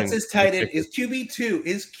drinking. That's his tight end. Is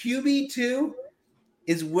QB2?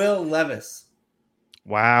 Is Will Levis?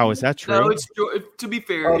 Wow, is that true? No, it's to be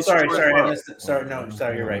fair. Oh, sorry, I missed it. Sorry,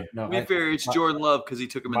 you're right. No, to be fair, it's Jordan Love because he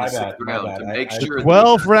took him in the 6th round to make sure.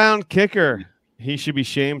 12th round kicker. He should be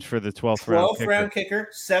shamed for the 12th round. 12th round kicker.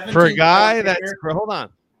 17th for a guy that's hold on.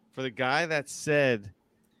 For the guy that said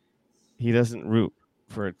he doesn't root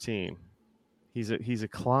for a team, he's a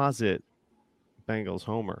closet Bengals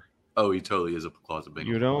homer. Oh, he totally is a closet Bengals.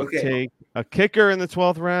 You don't take a kicker in the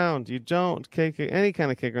 12th round. You don't take any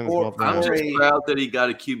kind of kicker in the 12th round. I'm just proud that he got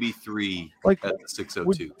a QB3 at the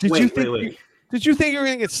 602. Did you think you were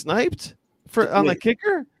going to get sniped on the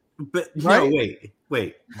kicker? But right? No,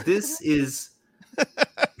 wait. This is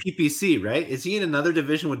PPC, right? Is he in another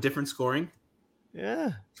division with different scoring?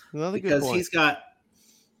 Yeah, another good point. Because he's got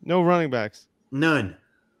no running backs. None.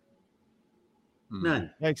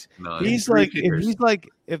 He's like if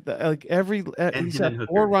he's had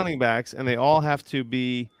 4 running backs and they all have to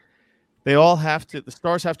the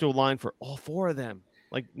stars have to align for all 4 of them.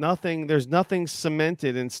 Like there's nothing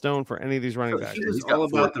cemented in stone for any of these running backs. He was all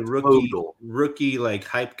about the rookie like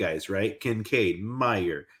hype guys, right? Kincaid,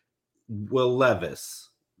 Meyer, Will Levis,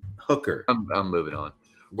 Hooker. I'm moving on.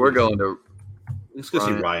 We're going to let's go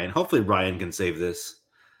see Ryan. Hopefully Ryan can save this.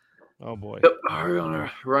 Oh boy. Yep. We're on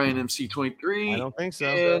Ryan MC23. I don't think so.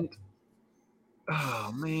 And,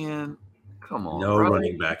 oh man. Come on. No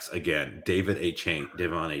running backs again. Devon A. Chain.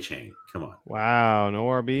 Come on. Wow. No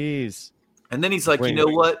RBs. And then he's like, you know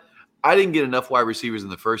what? I didn't get enough wide receivers in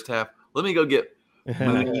the first half. Let me go get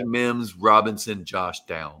Mooney, Mims, Robinson, Josh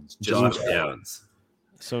Downs. Downs.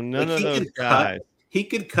 So none of those guys. He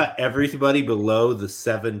could cut everybody below the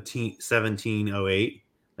 1708,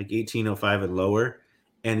 like 1805 and lower,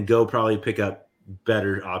 and go probably pick up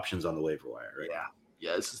better options on the waiver wire. Right?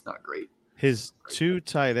 Yeah, this is not great. His 2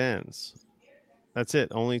 tight ends. That's it.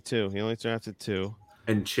 Only 2. He only drafted 2.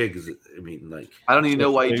 And Chiggs, I mean, like, I don't even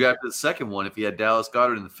know why he drafted the second one. If he had Dallas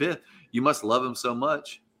Goedert in the 5th, you must love him so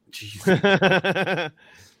much. There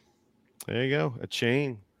you go. A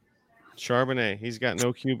chain. Charbonnet. He's got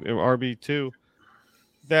no RB2.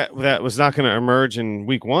 That was not going to emerge in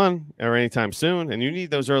week 1 or anytime soon. And you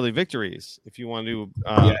need those early victories if you want to.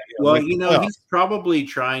 He's probably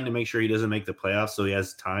trying to make sure he doesn't make the playoffs, so he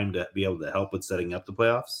has time to be able to help with setting up the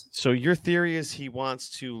playoffs. So your theory is he wants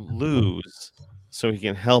to lose so he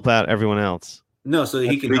can help out everyone else. No, so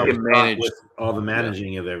he can help manage with all the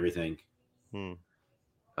managing of everything. Oh,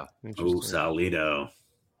 Salino.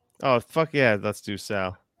 Oh, fuck yeah. Let's do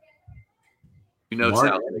Sal. Sal.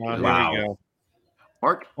 Here we go.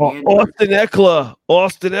 Mark Austin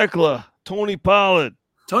Eckler, Tony Pollard.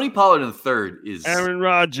 Tony Pollard in the 3rd is Aaron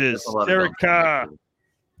Rodgers, Derek Carr.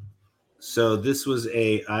 So this was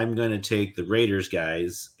I'm going to take the Raiders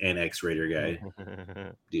guys and ex-Raider guy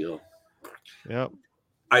deal. Yep.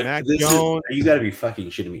 You got to be fucking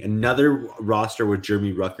shitting me. Another roster with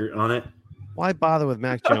Jeremy Ruckert on it. Why bother with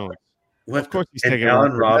Mac Jones? Of course he's taking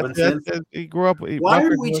Allen Robinson. He grew up. Why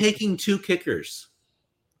are we taking 2 kickers?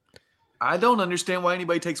 I don't understand why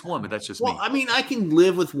anybody takes one, but that's just me. I mean, I can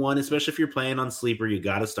live with one, especially if you're playing on sleeper. You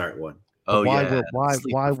got to start one. Oh, why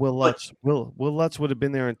Will Lutz? Will Lutz would have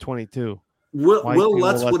been there in 22. Will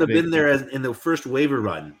Lutz would have been there in the first waiver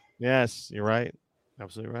run. Yes, you're right.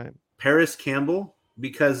 Absolutely right. Paris Campbell,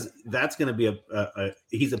 because that's going to be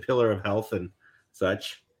he's a pillar of health and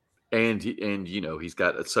such. And he's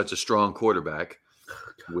got such a strong quarterback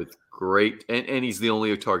with great and he's the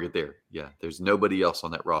only target there. Yeah, there's nobody else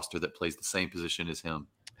on that roster that plays the same position as him.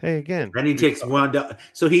 Hey, again. And he takes Wandell.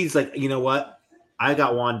 So he's like, you know what? I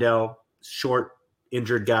got Wandell, short,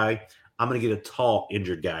 injured guy. I'm going to get a tall,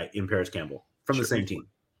 injured guy in Paris Campbell from the same team.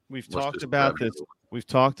 We've talked about this. We've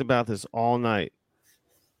talked about this all night.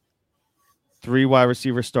 3 wide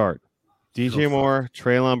receiver start. DJ Moore,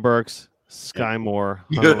 Treylon Burks, Sky Moore,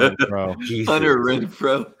 Hunter Renfrow. Hunter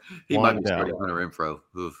Renfrow. He might be starting Hunter Renfrow.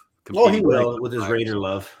 He will with his Raider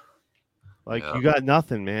love. You got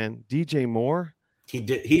nothing, man. DJ Moore. He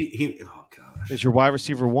did. He. Oh gosh. Is your wide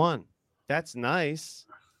receiver 1? That's nice.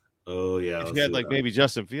 Oh yeah. You had maybe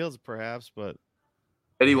Justin Fields, perhaps, but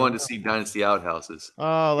Eddie wanted to see Dynasty Outhouses.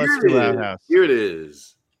 Oh, let's do Outhouse. Here it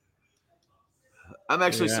is. I'm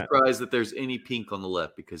actually surprised that there's any pink on the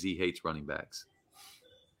left because he hates running backs.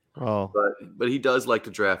 Oh, but he does like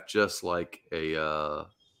to draft just like a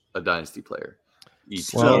dynasty player.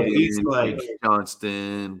 He's like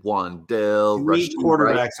Johnston, Wandell, 3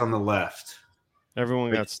 quarterbacks on the left.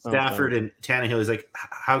 Everyone got Stafford and Tannehill. He's like,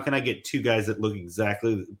 how can I get 2 guys that play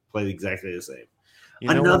exactly the same?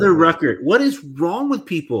 Another Ruckert. What is wrong with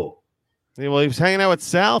people? Yeah, well, he was hanging out with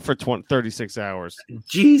Sal for 36 hours.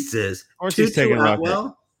 Jesus. Of course he's taking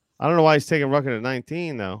Ruckert. I don't know why he's taking Ruckert at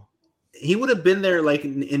 19, though. He would have been there like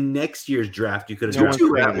in next year's draft. You could have drafted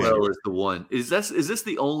Tutu Atwell is the one. Is this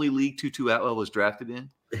the only league Tutu Atwell was drafted in?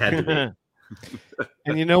 It had to be.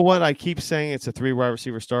 And you know what? I keep saying it's a 3 wide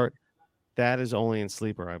receiver start. That is only in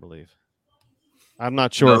sleeper, I believe. I'm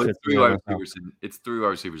not sure if it's 3 wide receivers. It's 3 wide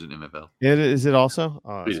receivers in MFL. Is it also?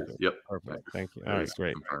 Oh, yep. Perfect. Thank you. All right,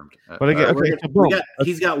 great. Confirmed. But again,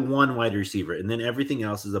 he's got 1 wide receiver, and then everything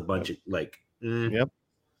else is a bunch of a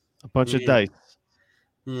bunch of dice.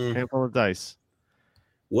 Handful of dice.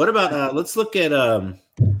 What about let's look at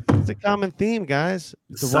it's a common theme, guys.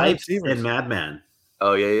 The Sipes and Madman.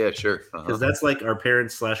 Oh yeah, sure. Because that's like our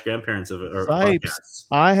parents / grandparents of our Sipes. podcasts.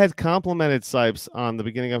 I had complimented Sipes on the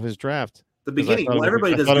beginning of his draft. The beginning, well,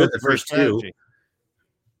 everybody does good the first 2.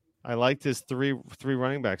 I liked his three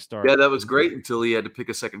running back start. Yeah, that was great until he had to pick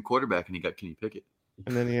a second quarterback, and he got Kenny Pickett.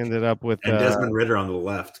 And then he ended up with Desmond Ridder on the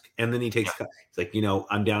left. And then he takes it's like,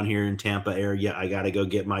 I'm down here in Tampa area. I got to go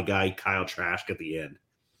get my guy Kyle Trask at the end.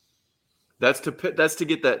 That's to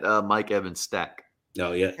get that Mike Evans stack.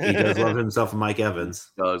 Oh yeah, he does love himself a Mike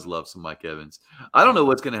Evans. Does love some Mike Evans. I don't know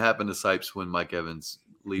what's going to happen to Sipes when Mike Evans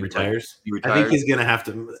retires. He retires. I think he's going to have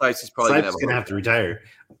to. Sipes is probably going to have to retire.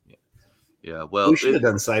 Yeah. Well, we should have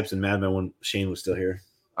done Sipes and Madman when Shane was still here.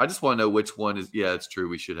 I just want to know which one is. Yeah, it's true.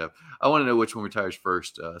 We should have. I want to know which one retires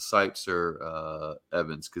first, Sipes or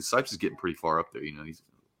Evans, because Sipes is getting pretty far up there. He's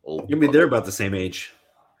old. I mean, they're about the same age.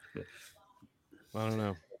 Yeah. I don't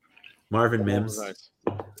know. Marvin Mims,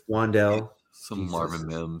 Wandell, Marvin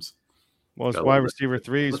Mims. Well, it's wide receiver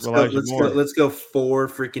 3s. Let's go 4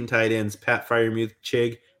 freaking tight ends: Pat Freiermuth,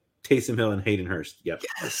 Chig, Taysom Hill, and Hayden Hurst. Yep.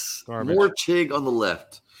 Yes. Garbage. More Chig on the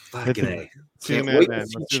left. Fucking A. Can't wait to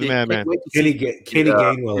see the madman. Kenny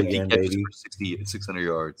Gainwell again, baby. 600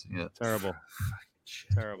 yards. Yeah. Terrible.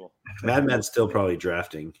 Madman's still probably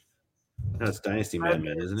drafting. No, it's Dynasty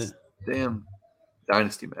Madman, isn't it? Damn.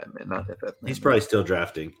 Dynasty Madman, not FF Madman. He's probably still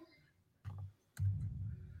drafting.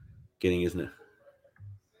 Getting, isn't it?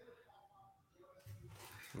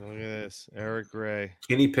 Look at this. Eric Gray.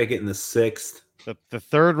 Kenny Pickett in the 6th. The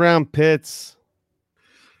 3rd round Pitts.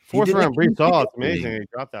 4th round Breece Hall. It's amazing he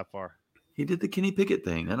dropped that far. He did the Kenny Pickett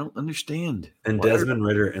thing. I don't understand. And Desmond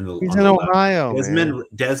Ritter in the He's in Ohio.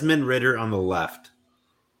 Desmond Ritter on the left.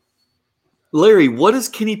 Larry, what does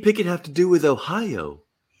Kenny Pickett have to do with Ohio?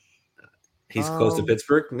 He's close to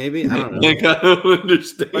Pittsburgh, maybe? I don't know. I don't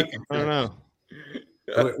understand. I don't know.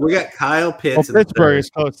 We got Kyle Pitts. Well, Pittsburgh is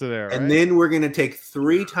close to there, right? And then we're going to take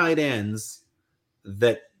 3 tight ends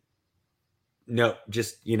that,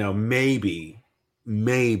 maybe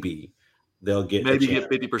they'll get. Maybe get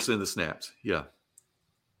 50% of the snaps. Yeah.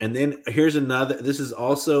 And then here's another. This is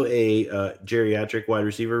also a geriatric wide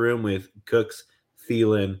receiver room with Cooks,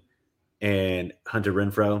 Thielen, and Hunter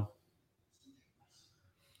Renfrow.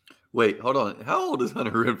 Wait, hold on. How old is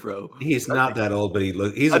Hunter Renfrow? He's not that old, but he's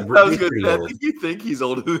pretty old. You think he's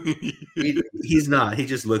older than he's not. He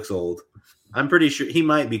just looks old. I'm pretty sure he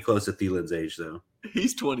might be close to Thielen's age, though.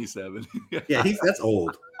 He's 27. Yeah, that's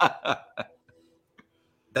old.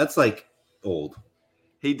 That's like old.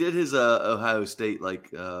 He did his Ohio State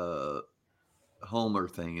homer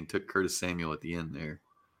thing and took Curtis Samuel at the end there,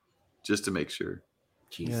 just to make sure.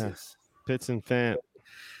 Jesus, yeah. Pitts and Fant.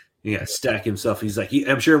 Yeah, stack himself. He's like,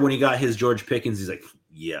 I'm sure when he got his George Pickens, he's like,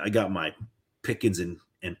 yeah, I got my Pickens and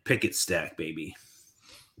Pickett stack, baby.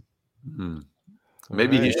 Hmm.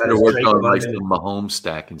 Maybe he should have worked on the Mahomes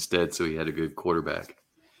stack instead, so he had a good quarterback.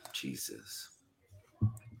 Jesus.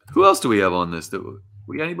 Who else do we have on this?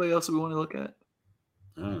 We got anybody else that we want to look at?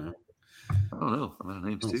 I don't know. I'm out of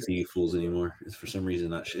names I don't see fools anymore. It's for some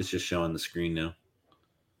reason not. It's just showing the screen now.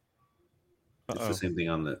 It's the same thing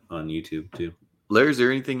on YouTube too. Larry, is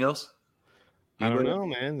there anything else? I don't know,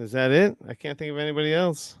 man. Is that it? I can't think of anybody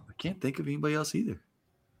else. I can't think of anybody else either.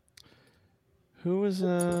 Who was?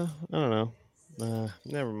 I don't know.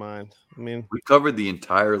 Never mind. I mean, we covered the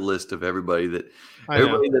entire list of everybody that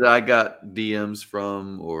I got DMs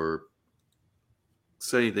from or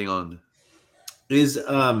said anything on. Is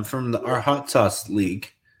from our hot sauce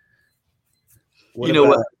league.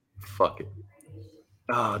 What? Fuck it.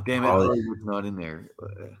 Oh, damn it! Hollywood's not in there.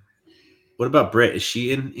 What about Britt? Is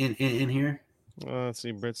she in here? Let's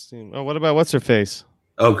see Britt's team. Oh, what about what's her face?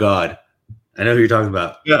 Oh God, I know who you're talking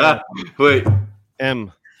about. Wait,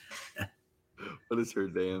 M. What is her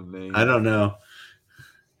damn name? I don't know.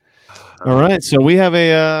 All right, so we have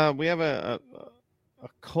a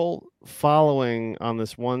cult following on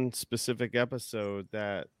this one specific episode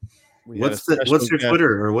that. What's her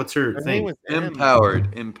Twitter or what's her thing? Empowered.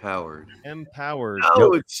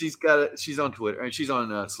 Oh, she's on Twitter and she's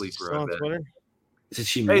on Sleeper. She's on Twitter.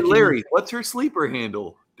 Hey Larry, what's her Sleeper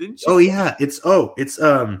handle? Didn't she? Oh yeah, it's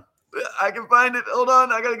I can find it. Hold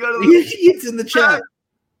on, I gotta go to it's in the chat.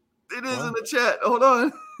 It is in the chat. Hold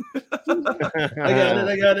on.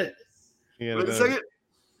 I got it. Wait a second.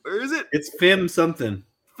 Where is it? It's Fim something.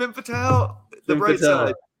 Femme Fatale. The bright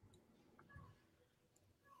side.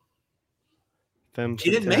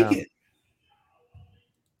 She didn't make it.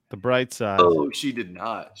 The bright side. Oh, she did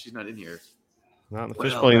not. She's not in here. Not in the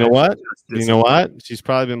fishbowl. You know what? You know what? She's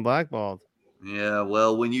probably been blackballed. Yeah.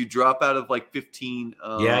 Well, when you drop out of 15.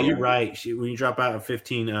 Yeah, you're right. When you drop out of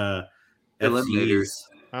 15 eliminators.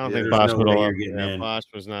 I don't think Bosch would have. Yeah, Bosch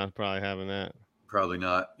was not probably having that. Probably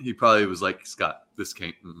not. He probably was like, Scott, this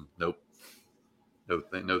can't. Nope.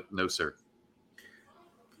 No, sir.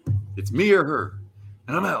 It's me or her,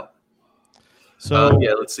 and I'm out. So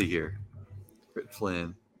let's see here. Britt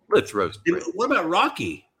Flynn. Let's roast Britt. What about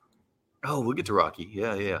Rocky? Oh, we'll get to Rocky.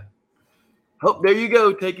 Yeah. Oh, there you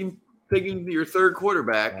go. Taking your third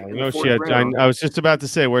quarterback. I was just about to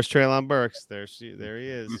say, where's Treylon Burks? There he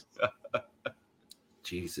is.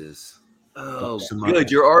 Jesus. Oh, good.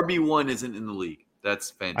 Your RB1 isn't in the league. That's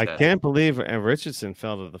fantastic. I can't believe Richardson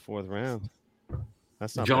fell to the 4th round.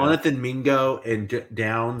 That's not Jonathan bad. Mingo and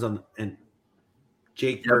Downs and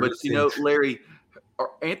Jake. Yeah, but Larry,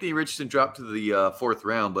 Anthony Richardson dropped to the fourth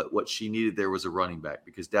round, but what she needed there was a running back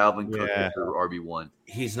because Dalvin Cook was her RB1.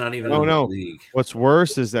 He's not even in the league. What's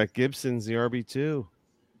worse is that Gibson's the RB2.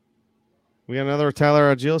 We got another Tyler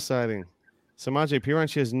Agile sighting. Samaje Perine,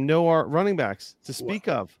 she has no running backs to speak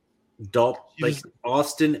of.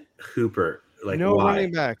 Austin Hooper. No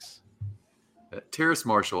running backs. Terrace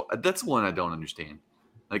Marshall. That's one I don't understand.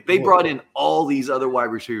 Like they brought in all these other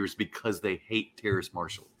wide receivers because they hate Terrace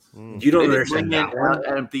Marshall. You don't understand that one.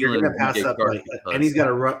 Adam Thielen pass up, and he's got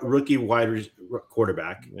a rookie wide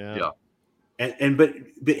quarterback. Yeah. But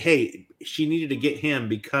hey, she needed to get him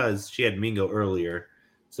because she had Mingo earlier,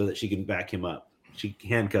 so that she can back him up. She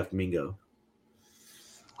handcuffed Mingo.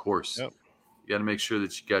 Of course. Yep. You got to make sure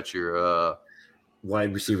that you got your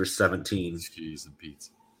wide receiver 17. Jeez and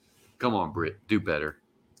Pete's. Come on, Britt, do better.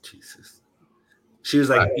 Jesus. She was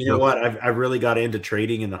like, you know what? I've really got into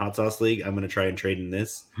trading in the Hot Sauce League. I'm going to try and trade in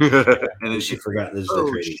this. And then she forgot this is the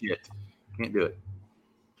trading. Shit. Can't do it.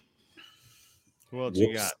 Who else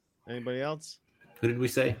you got? Anybody else? Who did we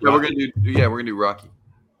say? Yeah, we're gonna do Rocky.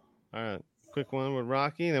 All right. Quick one with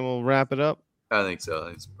Rocky, and then we'll wrap it up. I think so. I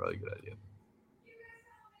think it's probably a good idea.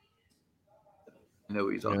 I know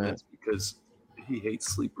he's on this because he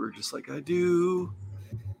hates Sleeper just like I do.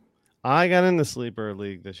 I got in the Sleeper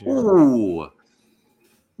League this year. Ooh.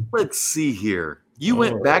 Let's see here. You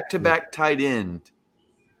went back-to-back tight end.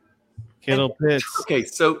 Kittle Pitts. Okay,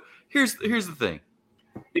 so here's the thing.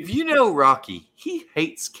 If you know Rocky, he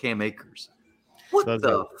hates Cam Akers. What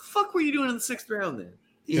the fuck were you doing in the 6th round then?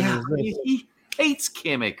 Yeah, he hates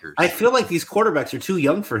Cam Akers. I feel like these quarterbacks are too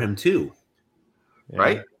young for him too. Yeah.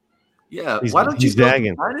 Right? Yeah. Why don't you build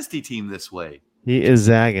a dynasty team this way? He is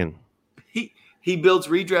zagging. He builds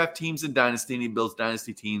redraft teams in Dynasty, and he builds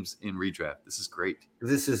Dynasty teams in redraft. This is great.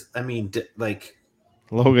 This is,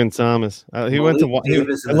 Logan Thomas. He went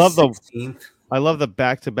to. I love the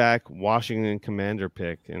back-to-back Washington Commander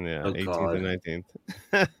pick in the 18th and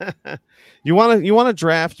 19th. You want to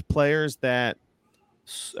draft players that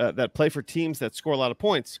play for teams that score a lot of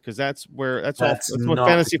points because that's what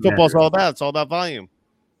fantasy football is all about. It's all about volume.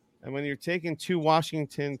 And when you're taking 2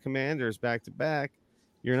 Washington Commanders back-to-back,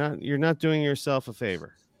 you're not doing yourself a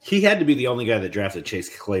favor. He had to be the only guy that drafted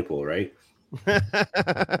Chase Claypool, right?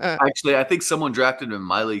 Actually, I think someone drafted him in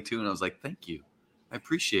my league too, and I was like, "Thank you, I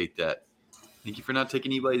appreciate that. Thank you for not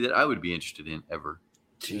taking anybody that I would be interested in ever."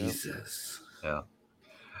 Jesus. Yeah.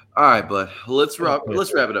 All right, bud. Let's wrap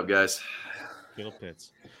it up, guys. Kittle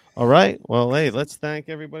Pitts. All right. Well, hey, let's thank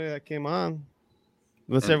everybody that came on.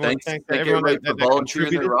 Let's thank everyone that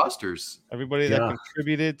volunteered their rosters. Everybody that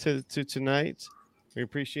contributed to tonight. We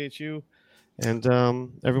appreciate you, and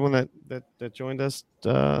everyone that joined us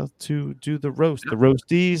to do the roast, the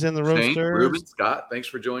roasties and the roasters. Ruben, Scott, thanks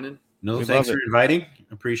for joining. Thanks for inviting.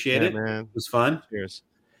 Appreciate it, man. It was fun. Cheers.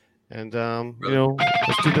 And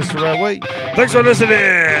let's do this the right way. Thanks for listening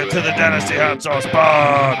to the Dynasty Hot Sauce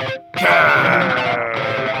Podcast.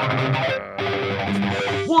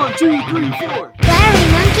 1, 2, 3, 4. Larry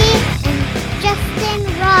Monkey and Justin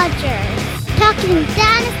Rogers talking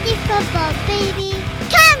Dynasty football, baby.